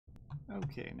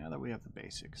Okay, now that we have the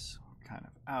basics kind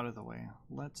of out of the way,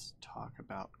 let's talk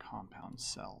about compound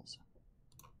cells.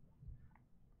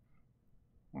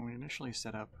 When we initially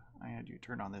set up, I had you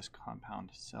turn on this compound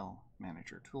cell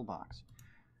manager toolbox.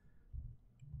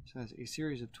 So as a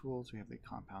series of tools, we have the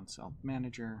compound cell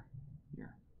manager,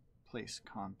 your place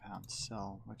compound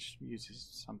cell, which uses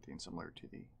something similar to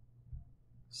the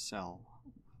cell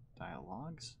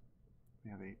dialogues.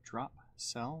 We have a drop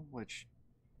cell, which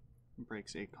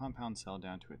breaks a compound cell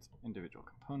down to its individual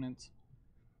components.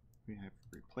 We have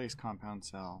replace compound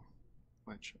cell,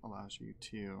 which allows you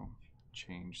to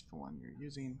change the one you're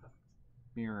using,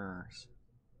 mirrors,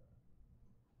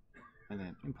 and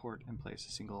then import and place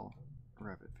a single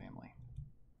Revit family.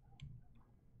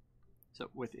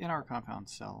 So within our compound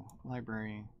cell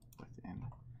library, within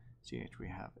CH, we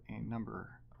have a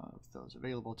number of those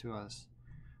available to us.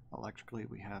 Electrically,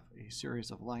 we have a series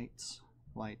of lights,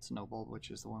 no bulb, which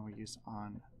is the one we use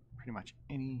on pretty much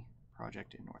any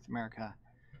project in North America.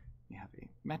 We have a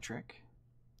metric.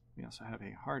 We also have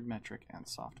a hard metric and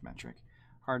soft metric.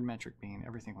 Hard metric being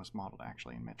everything was modeled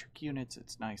actually in metric units.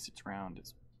 It's nice, it's round,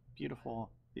 it's beautiful.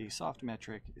 The soft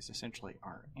metric is essentially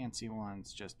our ANSI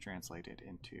ones just translated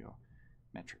into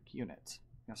metric units.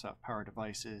 We also have power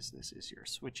devices. This is your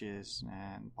switches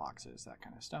and boxes, that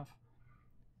kind of stuff.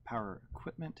 Power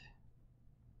equipment.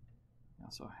 We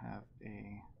also have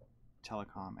a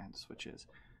telecom and switches.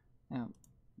 Now,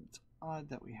 it's odd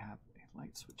that we have a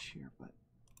light switch here, but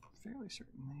fairly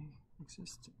certain they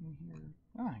exist in here.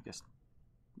 Oh, I guess,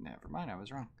 never mind, I was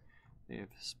wrong.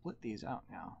 They've split these out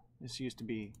now. This used to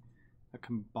be a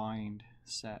combined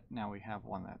set. Now we have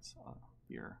one that's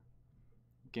your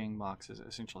gang boxes,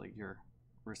 essentially your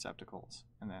receptacles,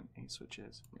 and then 8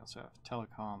 switches. We also have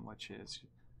telecom, which is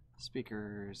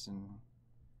speakers and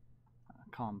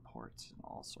comm ports and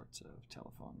all sorts of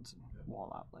telephones and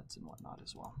wall outlets and whatnot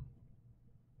as well.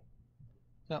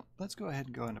 So let's go ahead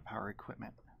and go into power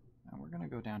equipment, and we're going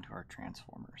to go down to our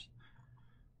transformers.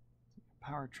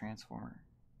 Power transformer.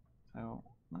 So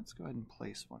let's go ahead and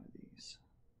place one of these.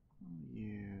 We'll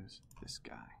use this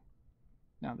guy.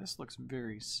 Now this looks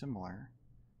very similar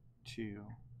to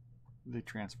the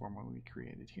transformer we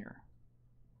created here.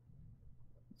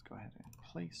 Let's go ahead and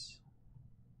place.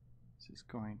 This is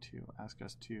going to ask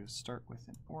us to start with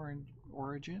an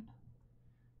origin.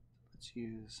 Let's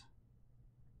use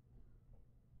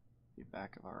the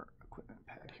back of our equipment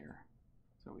pad here.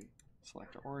 So we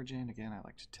select our origin. Again, I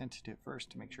like to tentative first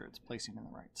to make sure it's placing in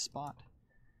the right spot.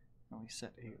 And we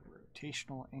set a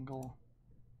rotational angle.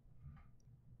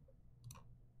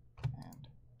 And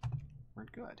we're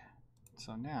good.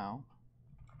 So now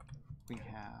we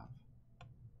have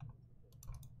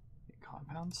a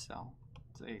compound cell.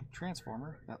 It's a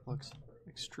transformer that looks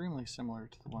extremely similar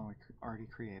to the one we already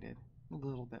created, a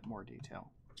little bit more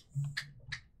detail.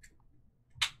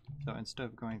 So instead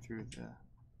of going through the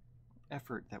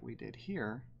effort that we did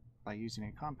here by using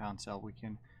a compound cell, we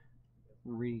can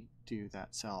redo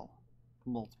that cell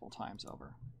multiple times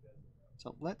over.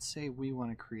 So let's say we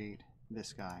want to create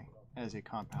this guy as a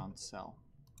compound cell.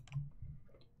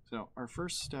 So our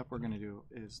first step we're going to do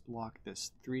is lock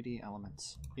this 3D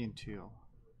elements into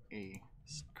a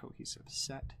cohesive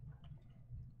set.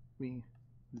 We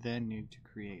then need to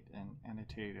create an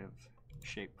annotative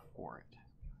shape for it.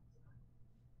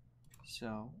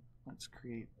 So let's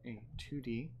create a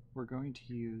 2D. We're going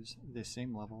to use the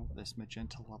same level, this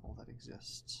magenta level that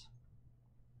exists.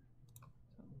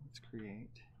 So let's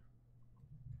create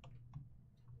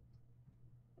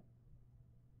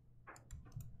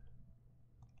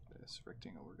this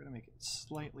rectangle. We're going to make it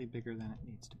slightly bigger than it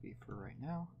needs to be for right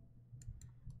now,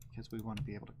 because we want to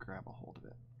be able to grab a hold of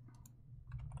it.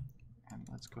 And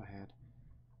let's go ahead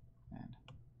and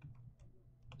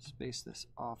space this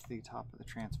off the top of the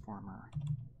transformer.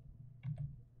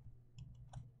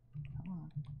 Come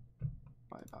on.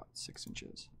 By about 6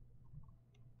 inches.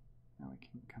 Now we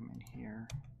can come in here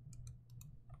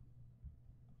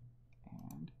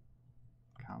and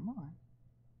come on.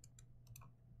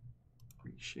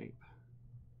 Reshape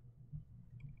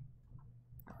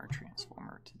our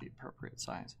transformer to the appropriate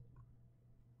size.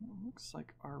 It looks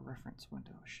like our reference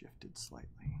window shifted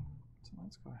slightly. So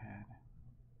let's go ahead.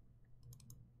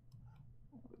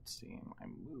 It would seem I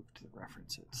moved the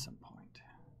reference at some point.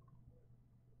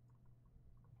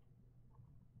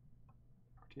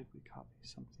 Or did we copy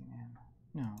something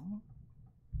in? No.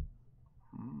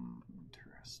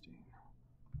 Interesting.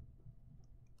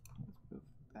 Let's move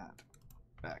that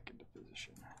back into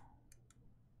position.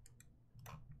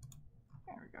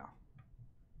 There we go.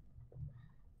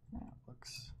 Now it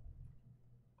looks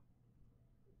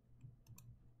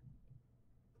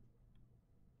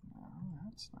no,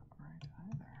 that's not right.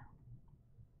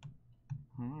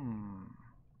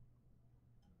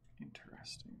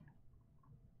 Interesting.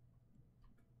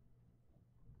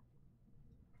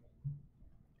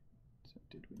 So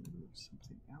did we move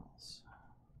something else?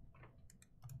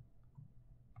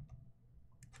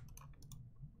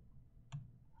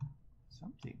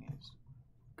 Something is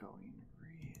going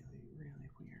really, really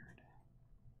weird.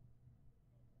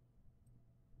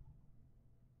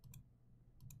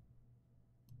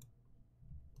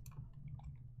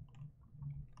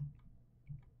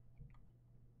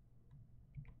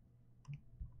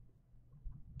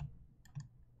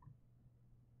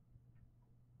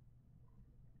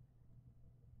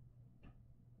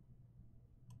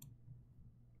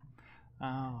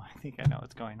 Oh, I think I know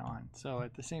what's going on. So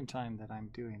at the same time that I'm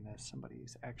doing this,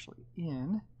 somebody's actually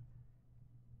in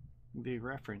the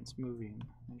reference moving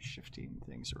and shifting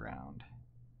things around.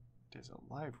 There's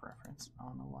a live reference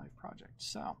on a live project.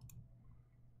 So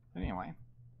anyway,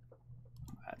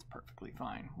 that's perfectly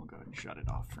fine. We'll go ahead and shut it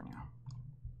off for now.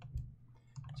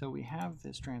 So we have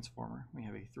this transformer. We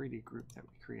have a 3D group that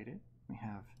we created. We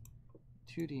have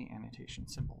 2D annotation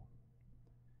symbol.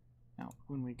 Now,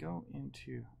 when we go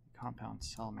into the Compound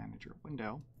Cell Manager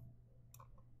window,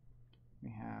 we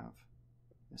have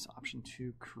this option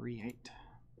to create.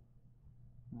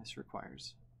 And this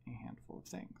requires a handful of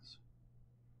things.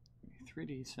 A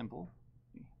 3D symbol,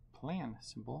 a plan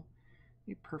symbol,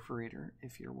 a perforator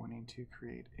if you're wanting to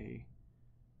create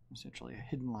essentially a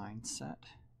hidden line set,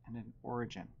 and an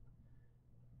origin.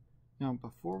 Now,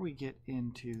 before we get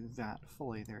into that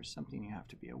fully, there's something you have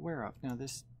to be aware of. Now,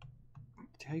 this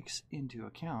takes into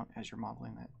account as you're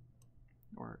modeling it,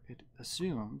 or it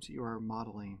assumes you are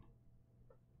modeling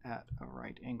at a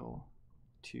right angle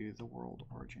to the world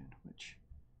origin, which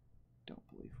I don't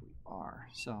believe we are.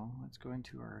 So let's go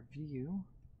into our view,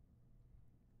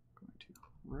 going to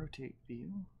rotate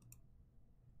view.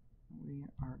 We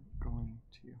are going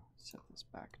to set this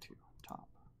back to top.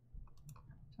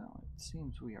 So it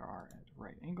seems we are at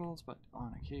right angles, but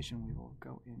on occasion we will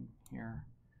go in here,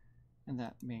 and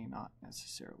that may not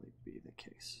necessarily be the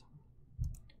case.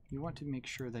 You want to make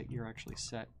sure that you're actually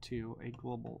set to a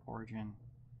global origin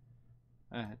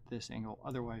at this angle.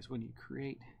 Otherwise, when you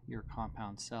create your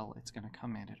compound cell, it's going to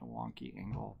come in at a wonky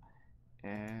angle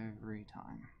every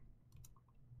time.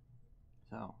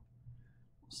 So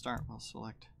we'll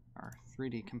select our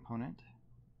 3D component.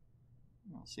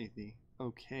 We'll see the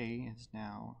OK is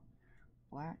now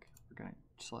black. We're going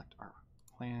to select our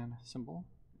plan symbol.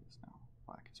 It is now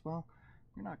black as well.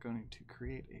 We're not going to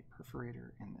create a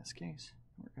perforator in this case.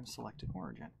 We're going to select an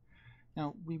origin.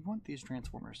 Now, we want these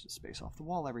transformers to space off the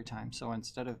wall every time, so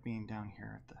instead of being down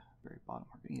here at the very bottom,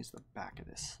 we're going to use the back of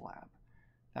this slab.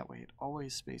 That way it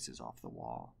always spaces off the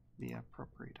wall the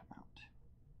appropriate amount.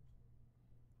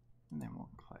 And then we'll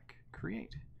click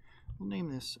Create. We'll name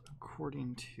this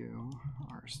according to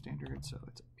our standard, so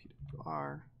it's a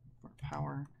PWR for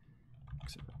power,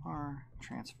 XR,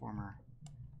 transformer.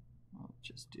 We'll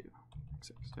just do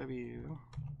XXW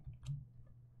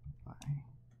by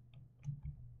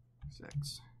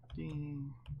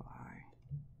XXD by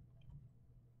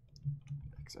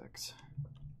XXH,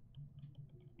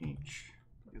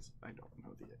 because I don't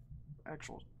know the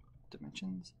actual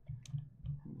dimensions.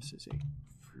 And this is a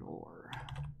floor.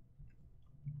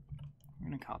 We're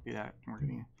going to copy that, and we're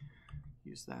going to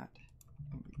use that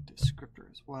in the descriptor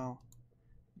as well.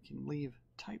 We can leave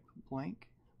type blank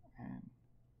in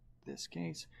this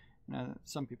case.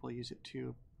 Some people use it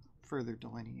to further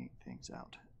delineate things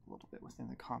out a little bit within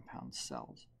the compound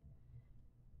cells.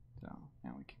 So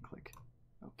now we can click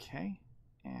OK,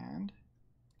 and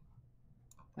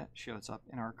that shows up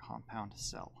in our compound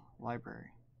cell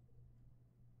library.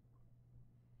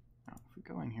 Now, if we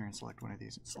go in here and select one of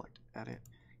these and select Edit,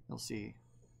 you'll see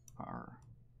our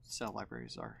cell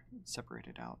libraries are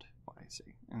separated out by,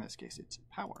 say, in this case, it's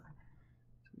power.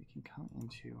 So we can come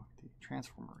into the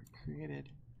transformer we created.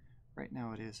 Right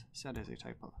now it is set as a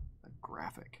type of a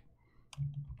graphic.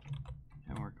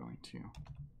 And we're going to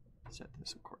set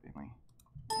this accordingly.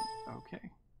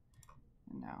 Okay.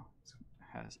 And now it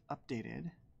has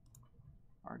updated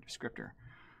our descriptor.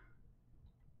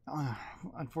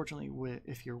 Unfortunately,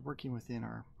 if you're working within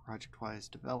our project-wise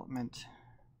development,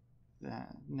 the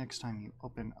next time you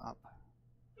open up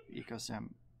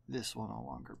EcoSim, this will no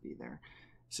longer be there.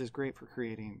 This is great for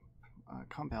creating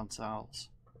compound cells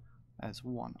as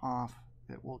one-off.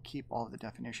 It will keep all of the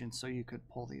definitions, so you could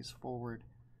pull these forward,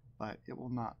 but it will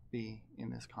not be in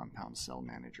this compound cell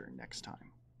manager next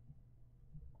time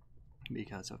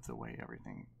because of the way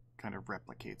everything kind of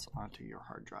replicates onto your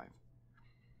hard drive.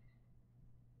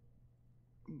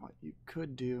 What you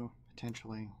could do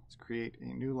potentially is create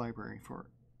a new library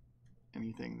for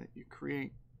anything that you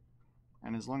create.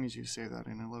 And as long as you save that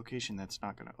in a location that's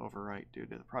not going to overwrite due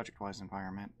to the ProjectWise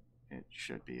environment, it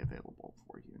should be available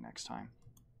for you next time.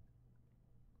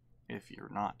 If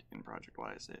you're not in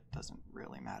ProjectWise, it doesn't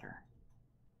really matter.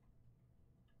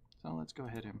 So let's go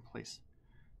ahead and place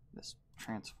this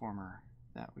transformer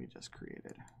that we just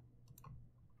created.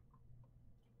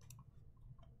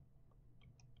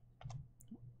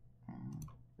 And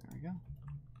there we go.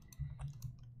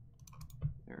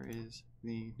 There is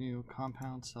the new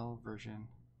compound cell version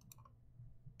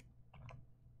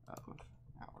of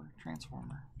our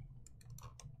transformer.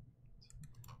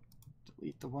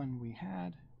 Delete the one we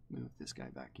had, move this guy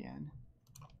back in.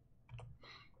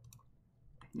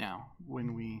 Now,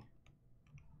 when we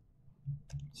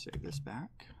save this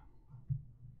back,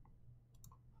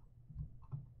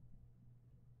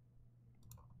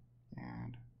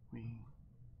 and we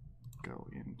go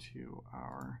into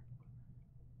our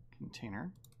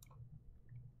container,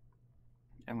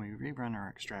 and we rerun our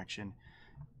extraction,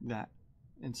 that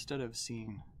instead of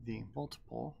seeing the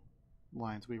multiple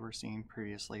lines we were seeing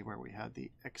previously where we had the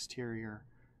exterior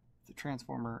of the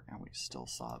transformer and we still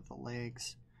saw the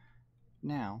legs,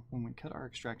 now when we cut our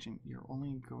extraction, you're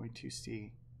only going to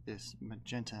see this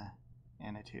magenta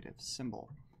annotative symbol.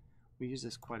 We use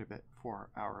this quite a bit for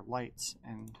our lights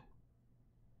and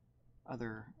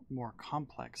other more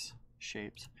complex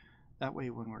shapes. That way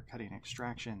when we're cutting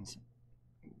extractions,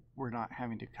 we're not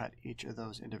having to cut each of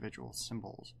those individual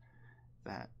symbols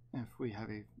that if we have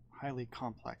a highly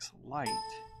complex light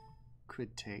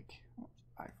could take,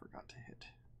 I forgot to hit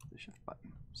the shift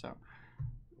button, so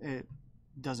it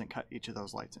doesn't cut each of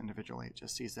those lights individually. It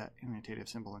just sees that annotative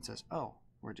symbol and says, oh,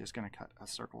 we're just going to cut a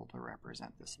circle to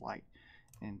represent this light,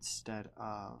 instead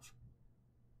of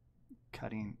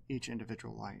cutting each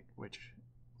individual light, which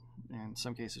in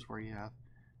some cases where you have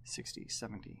 60,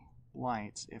 70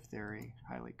 lights, if they're a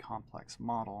highly complex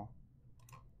model,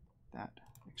 that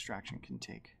extraction can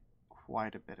take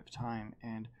quite a bit of time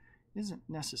and isn't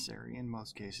necessary in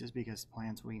most cases, because the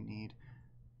plans we need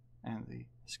and the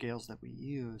scales that we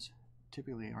use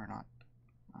typically are not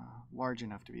large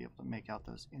enough to be able to make out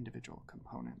those individual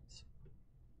components.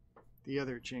 The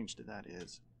other change to that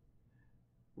is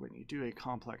when you do a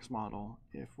complex model,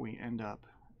 if we end up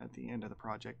at the end of the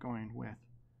project going with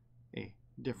a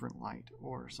different light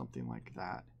or something like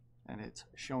that, and it's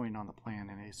showing on the plan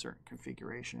in a certain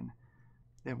configuration,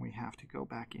 then we have to go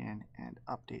back in and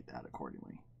update that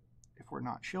accordingly. If we're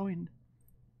not showing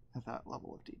at that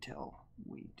level of detail,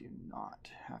 we do not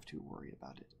have to worry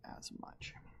about it as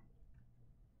much.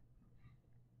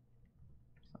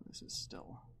 So this is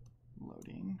still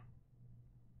loading.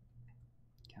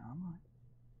 Come on.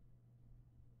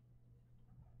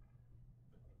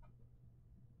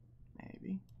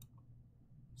 Maybe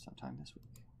sometime this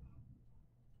week.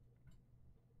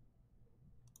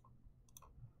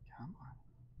 Come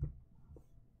on.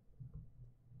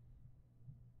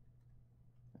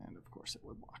 And of course it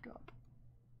would lock up.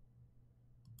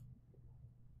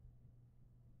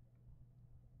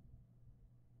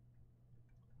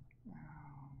 Yeah,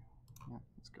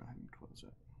 let's go ahead and close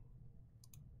it.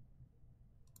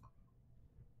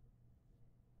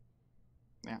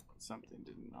 Yeah, something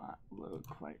did not load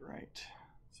quite right.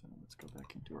 So let's go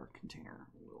back into our container.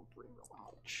 We'll bring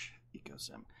launch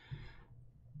EcoSim.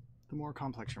 The more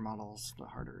complex your models, the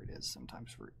harder it is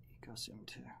sometimes for EcoSim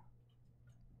to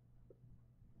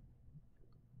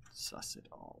suss it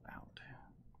all out.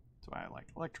 That's why I like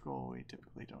electrical. We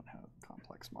typically don't have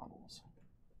complex models.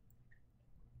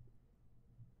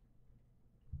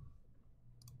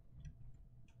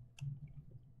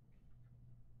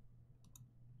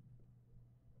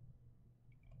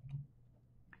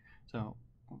 So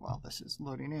while this is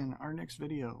loading in, our next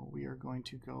video, we are going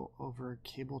to go over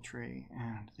cable tray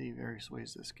and the various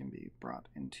ways this can be brought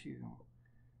into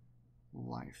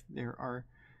life. There are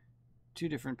two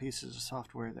different pieces of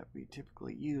software that we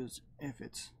typically use. If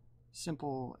it's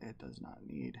simple, it does not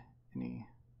need any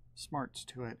smarts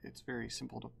to it. It's very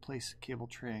simple to place cable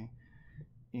tray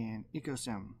in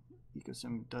EcoSim.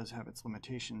 EcoSim does have its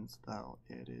limitations, though.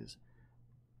 It is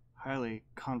highly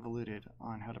convoluted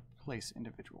on how to place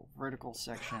individual vertical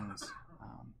sections,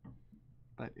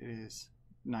 but it is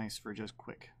nice for just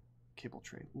quick cable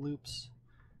tray loops,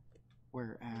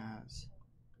 whereas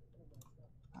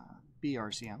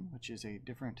BRCM, which is a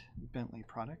different Bentley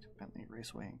product, Bentley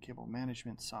Raceway and Cable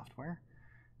Management software,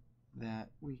 that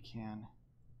we can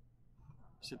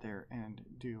sit there and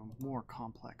do more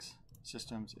complex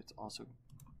systems. It's also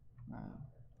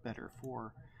better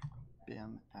for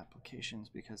BIM applications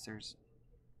because there's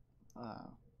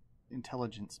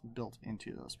intelligence built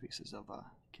into those pieces of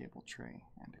cable tray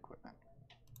and equipment.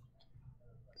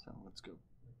 So let's go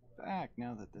back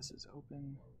now that this is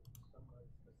open,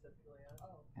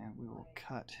 and we will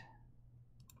cut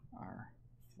our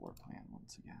floor plan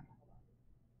once again.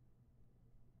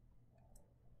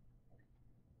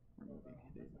 Removing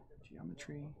hidden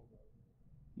geometry.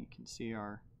 You can see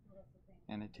our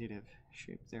annotative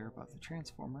shape there above the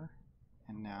transformer,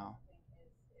 and now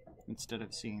instead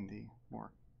of seeing the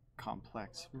more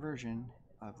complex version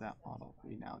of that model,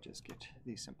 we now just get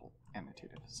the simple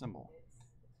annotative symbol.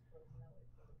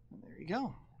 And there you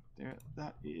go. There,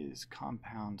 that is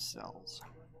compound cells.